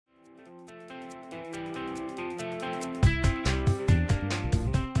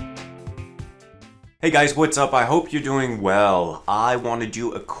Hey guys, what's up? I hope you're doing well. I want to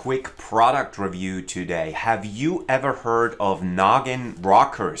do a quick product review today. Have you ever heard of Noggin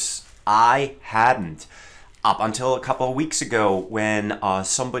Rockers? I hadn't. Up until a couple of weeks ago when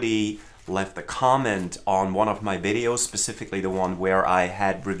somebody left a comment on one of my videos, specifically the one where I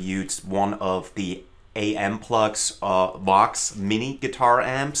had reviewed one of the AM Plugs Vox mini guitar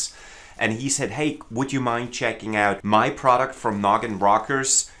amps. And he said, hey, would you mind checking out my product from Noggin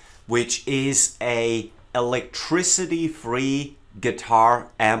Rockers, which is a electricity-free guitar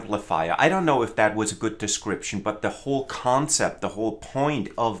amplifier. I don't know if that was a good description, but the whole concept, the whole point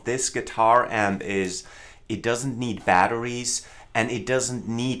of this guitar amp is it doesn't need batteries and it doesn't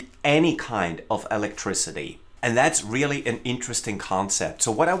need any kind of electricity. And that's really an interesting concept.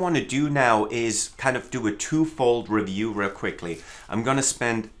 So what I want to do now is kind of do a twofold review real quickly. I'm going to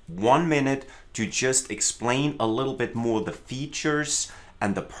spend 1 minute to just explain a little bit more the features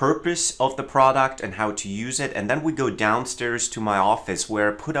and the purpose of the product and how to use it. And then we go downstairs to my office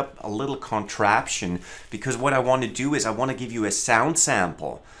where I put up a little contraption, because what I want to do is I want to give you a sound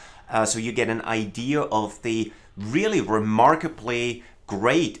sample so you get an idea of the really remarkably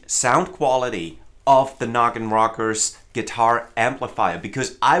great sound quality of the Noggin Rockers guitar amplifier,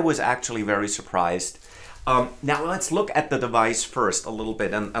 because I was actually very surprised. Now let's look at the device first a little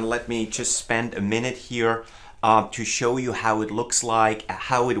bit, and let me just spend a minute here to show you how it looks like,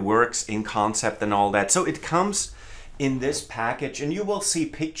 how it works in concept and all that. So it comes in this package, and you will see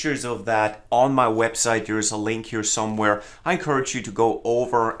pictures of that on my website. There's a link here somewhere. I encourage you to go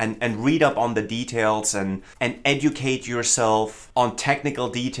over and read up on the details and educate yourself on technical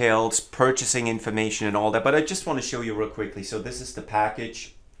details, purchasing information and all that. But I just want to show you real quickly. So this is the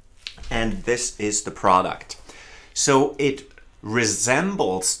package and this is the product. So it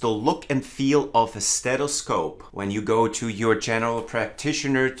resembles the look and feel of a stethoscope when you go to your general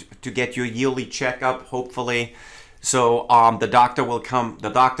practitioner to get your yearly checkup, hopefully. So the doctor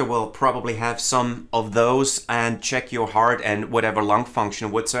will probably have some of those and check your heart and whatever lung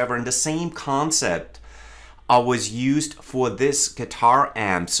function whatsoever. And the same concept was used for this guitar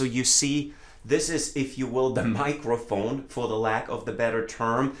amp. So you see, this is, if you will, the microphone, for the lack of the better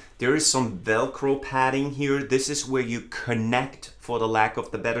term. There is some Velcro padding here. This is where you connect, for the lack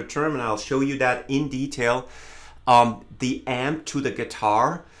of the better term, and I'll show you that in detail, the amp to the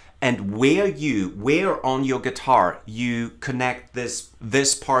guitar, and where on your guitar you connect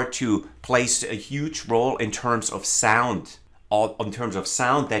this part to plays a huge role in terms of sound. In terms of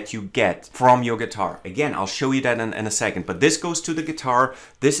sound that you get from your guitar. Again, I'll show you that in a second, but this goes to the guitar.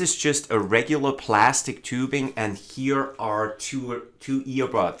 This is just a regular plastic tubing, and here are two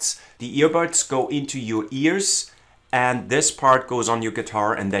earbuds. The earbuds go into your ears, and this part goes on your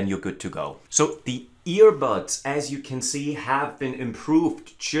guitar, and then you're good to go. So the earbuds, as you can see, have been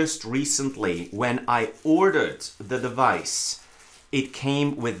improved just recently. When I ordered the device, it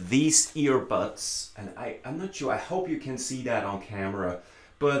came with these earbuds, and I'm not sure, I hope you can see that on camera,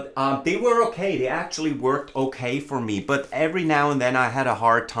 but they were okay. They actually worked okay for me, but every now and then I had a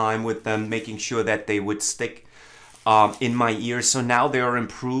hard time with them, making sure that they would stick in my ears. So now they are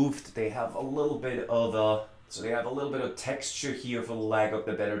improved. They have a little bit of texture here, for the lack of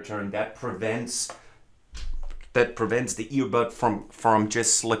the better term, that prevents the earbud from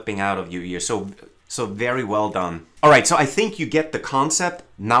just slipping out of your ear. So very well done. All right, so I think you get the concept.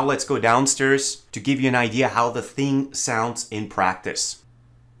 Now let's go downstairs to give you an idea how the thing sounds in practice.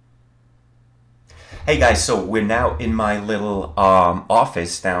 Hey guys, so we're now in my little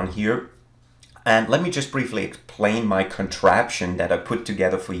office down here. And let me just briefly explain my contraption that I put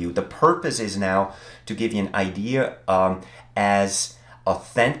together for you. The purpose is now to give you an idea as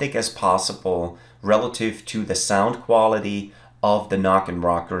authentic as possible relative to the sound quality of the Noggin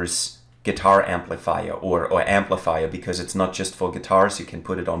Rockers guitar amplifier, or amplifier, because it's not just for guitars. You can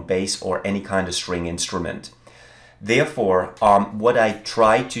put it on bass or any kind of string instrument. Therefore, what I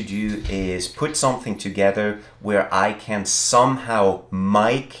try to do is put something together where I can somehow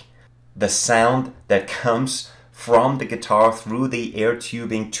mic the sound that comes from the guitar through the air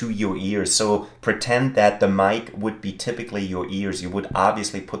tubing to your ears. So pretend that the mic would be typically your ears. You would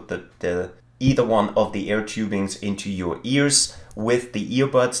obviously put either one of the air tubings into your ears. With the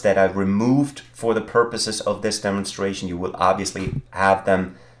earbuds that I removed for the purposes of this demonstration, you will obviously have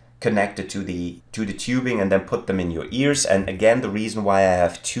them connected to the tubing and then put them in your ears. And again, the reason why I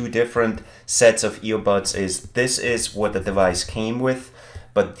have two different sets of earbuds is this is what the device came with,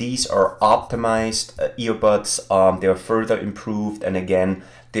 but these are optimized earbuds. They're further improved, and again,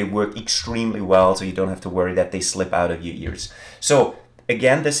 they work extremely well, so you don't have to worry that they slip out of your ears. So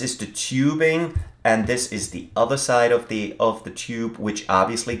again, this is the tubing and this is the other side of the tube, which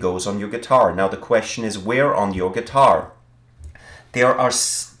obviously goes on your guitar. Now the question is, where on your guitar?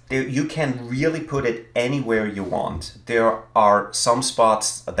 You can really put it anywhere you want. There are some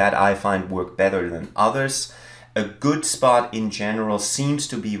spots that I find work better than others. A good spot in general seems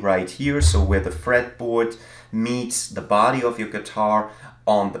to be right here, so where the fretboard meets the body of your guitar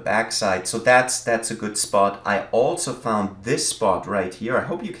on the back side. So that's a good spot. I also found this spot right here. I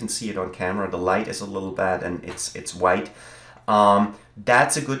hope you can see it on camera. The light is a little bad and it's white.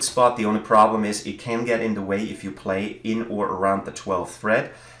 That's a good spot. The only problem is it can get in the way if you play in or around the 12th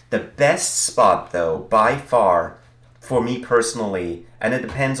fret. The best spot though, by far, for me personally, and it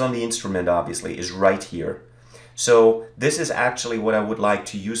depends on the instrument obviously, is right here. So this is actually what I would like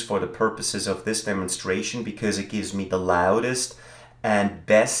to use for the purposes of this demonstration, because it gives me the loudest and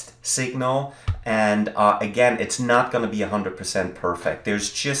best signal. And again, it's not going to be 100% perfect.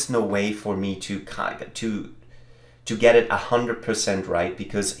 There's just no way for me to get it 100% right,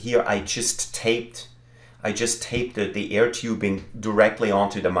 because here I just taped the air tubing directly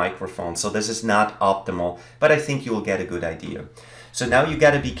onto the microphone. So this is not optimal, but I think you'll get a good idea. So now you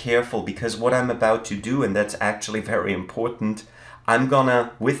got to be careful, because what I'm about to do, and that's actually very important, I'm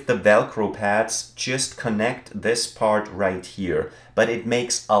gonna, with the Velcro pads, just connect this part right here. But it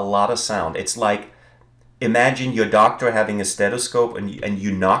makes a lot of sound. It's like, imagine your doctor having a stethoscope and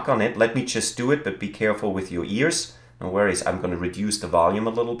you knock on it. Let me just do it, but be careful with your ears. No worries, I'm gonna reduce the volume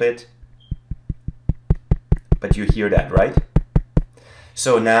a little bit. But you hear that, right?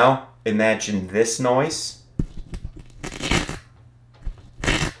 So now, imagine this noise.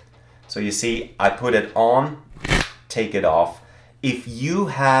 So you see, I put it on, take it off. If you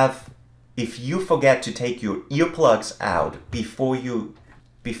forget to take your earplugs out before you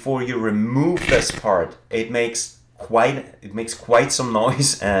remove this part, it makes quite some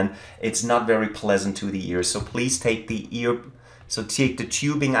noise, and it's not very pleasant to the ears. So please take the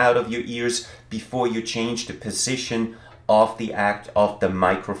tubing out of your ears before you change the position of the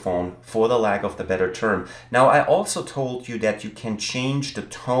microphone, for the lack of the better term. Now, I also told you that you can change the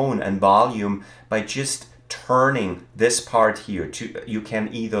tone and volume by just turning this part here. You can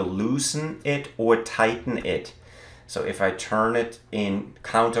either loosen it or tighten it. So if I turn it in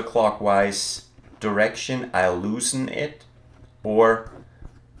counterclockwise direction, I'll loosen it, or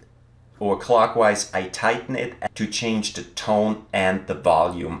clockwise, I tighten it to change the tone and the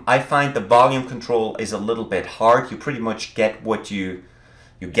volume. I find the volume control is a little bit hard. You pretty much get what you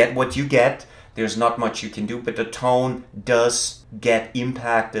get. There's not much you can do, but the tone does get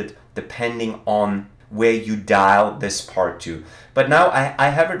impacted depending on where you dial this part to. But now I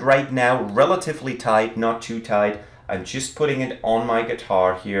have it right now relatively tight, not too tight. I'm just putting it on my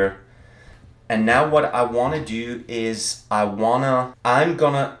guitar here. And now what I want to do is I'm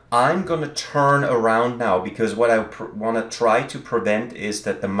gonna turn around now, because what I want to try to prevent is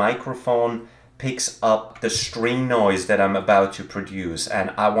that the microphone picks up the string noise that I'm about to produce,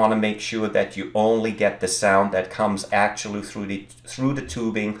 and I want to make sure that you only get the sound that comes actually through the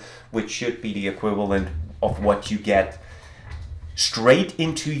tubing, which should be the equivalent of what you get straight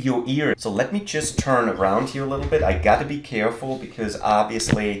into your ear. So let me just turn around here a little bit. I got to be careful, because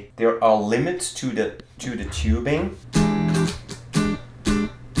obviously there are limits to the tubing.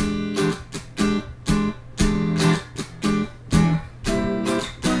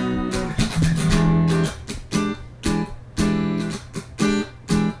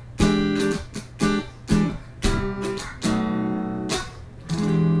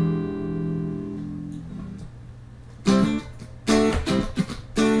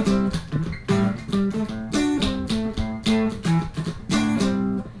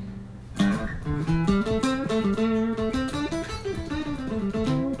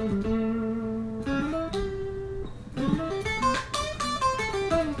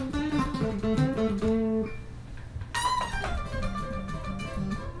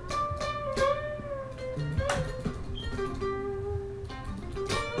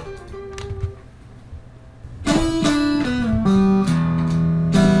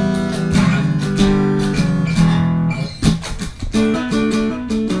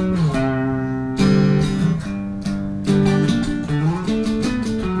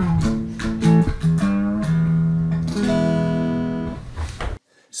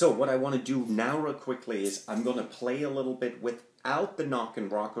 So what I want to do now real quickly is I'm going to play a little bit without the Noggin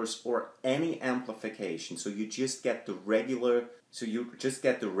Rockers or any amplification. So you just get the regular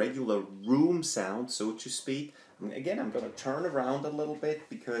room sound, so to speak. And again, I'm going to turn around a little bit,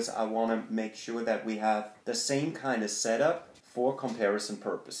 because I want to make sure that we have the same kind of setup for comparison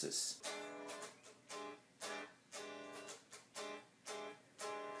purposes.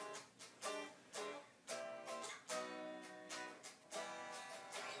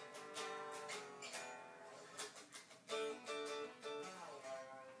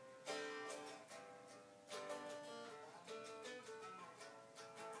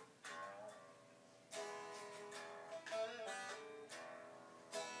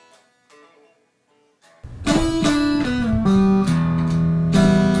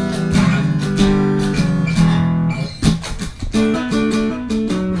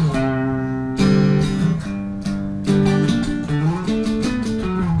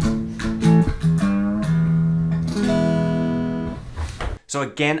 So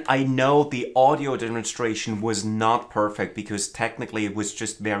again, I know the audio demonstration was not perfect because technically it was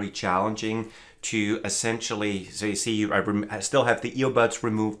just very challenging to essentially, so you see, I still have the earbuds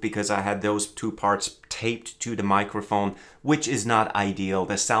removed because I had those two parts taped to the microphone, which is not ideal.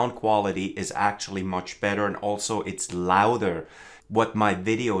 The sound quality is actually much better, and also it's louder, what my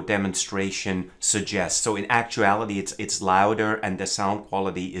video demonstration suggests. So in actuality, it's louder and the sound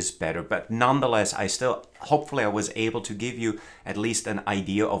quality is better. But nonetheless, hopefully I was able to give you at least an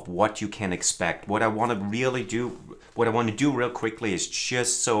idea of what you can expect. What I want to do real quickly is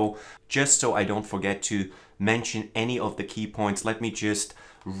just so I don't forget to mention any of the key points, let me just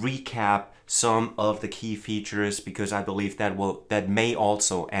recap some of the key features, because I believe that may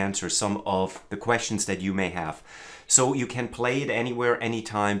also answer some of the questions that you may have. So you can play it anywhere,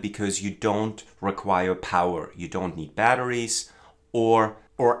 anytime, because you don't require power. You don't need batteries or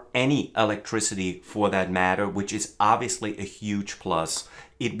any electricity for that matter, which is obviously a huge plus.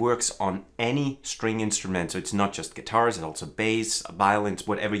 It works on any string instrument, so it's not just guitars, it's also bass, violins,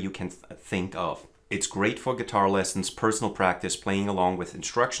 whatever you can think of. It's great for guitar lessons, personal practice, playing along with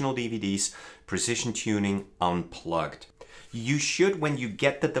instructional DVDs, precision tuning, unplugged. You should, when you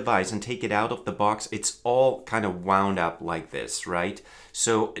get the device and take it out of the box, it's all kind of wound up like this, right?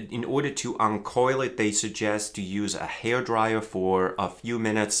 So in order to uncoil it, they suggest to use a hairdryer for a few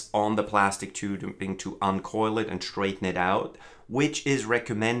minutes on the plastic tubing to uncoil it and straighten it out, which is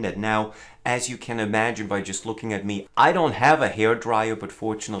recommended. Now, as you can imagine by just looking at me, I don't have a hairdryer, but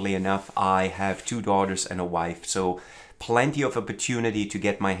fortunately enough, I have 2 daughters and a wife, so plenty of opportunity to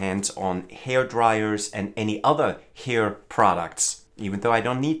get my hands on hair dryers and any other hair products, even though I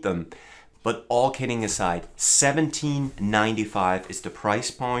don't need them. But all kidding aside, $17.95 is the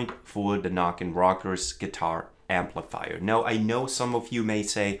price point for the Noggin Rockers guitar amplifier. Now, I know some of you may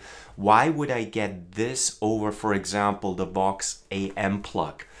say, why would I get this over, for example, the Vox AM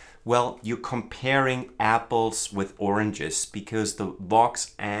plug? Well, you're comparing apples with oranges, because the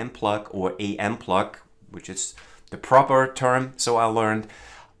Vox AM plug, or AM plug, which is the proper term, so I learned,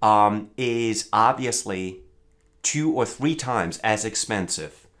 is obviously 2 or 3 times as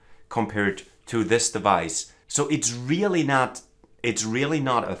expensive compared to this device. So it's really not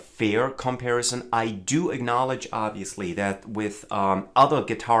a fair comparison. I do acknowledge, obviously, that with other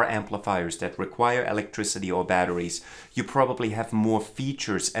guitar amplifiers that require electricity or batteries, you probably have more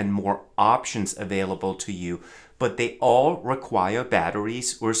features and more options available to you, but they all require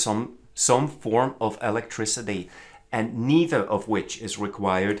batteries or some form of electricity, and neither of which is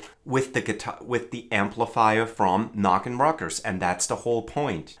required with the amplifier from Noggin Rockers, and that's the whole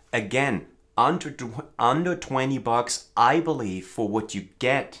point. Again, under 20 bucks, I believe, for what you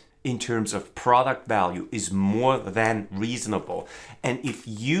get in terms of product value is more than reasonable. And if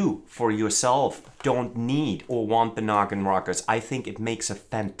you, for yourself, don't need or want the Noggin Rockers, I think it makes a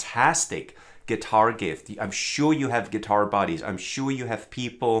fantastic guitar gift. I'm sure you have guitar buddies. I'm sure you have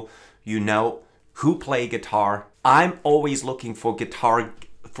people you know who play guitar. I'm always looking for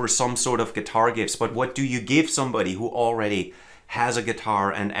some sort of guitar gifts, but what do you give somebody who already has a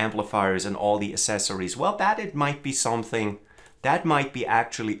guitar and amplifiers and all the accessories? Well, it might be something that might be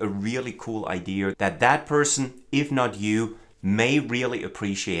actually a really cool idea that person, if not you, may really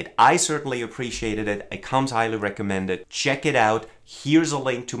appreciate. I certainly appreciated it. It comes highly recommended. Check it out. Here's a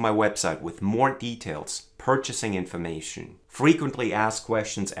link to my website with more details, purchasing information, frequently asked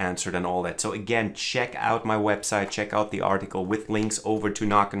questions answered, and all that. So again, check out my website, check out the article with links over to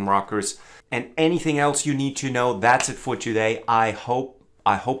Noggin Rockers, and anything else you need to know. That's it for today. I hope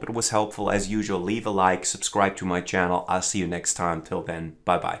it was helpful. As usual, leave a like, subscribe to my channel. I'll see you next time. Till then,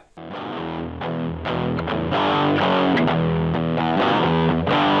 bye-bye.